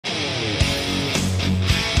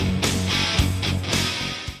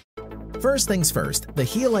First things first, the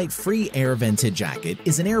Helite Free Air Vented Jacket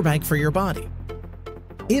is an airbag for your body.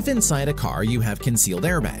 If inside a car you have concealed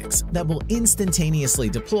airbags that will instantaneously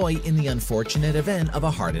deploy in the unfortunate event of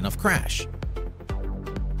a hard enough crash.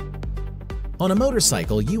 On a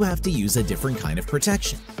motorcycle, you have to use a different kind of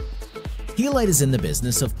protection. Helite is in the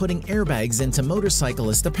business of putting airbags into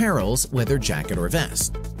motorcyclist apparels, whether jacket or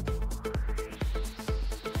vest.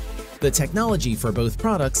 The technology for both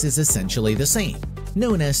products is essentially the same,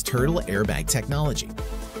 known as turtle airbag technology.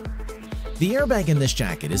 The airbag in this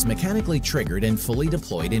jacket is mechanically triggered and fully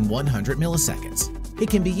deployed in 100 milliseconds. It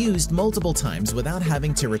can be used multiple times without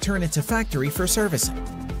having to return it to factory for servicing.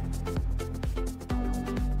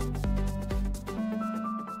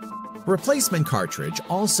 Replacement cartridge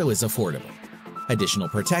also is affordable. Additional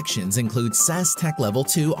protections include SAS Tech Level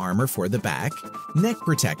 2 armor for the back, neck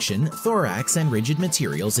protection, thorax, and rigid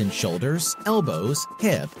materials in shoulders, elbows,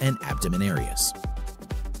 hip, and abdomen areas.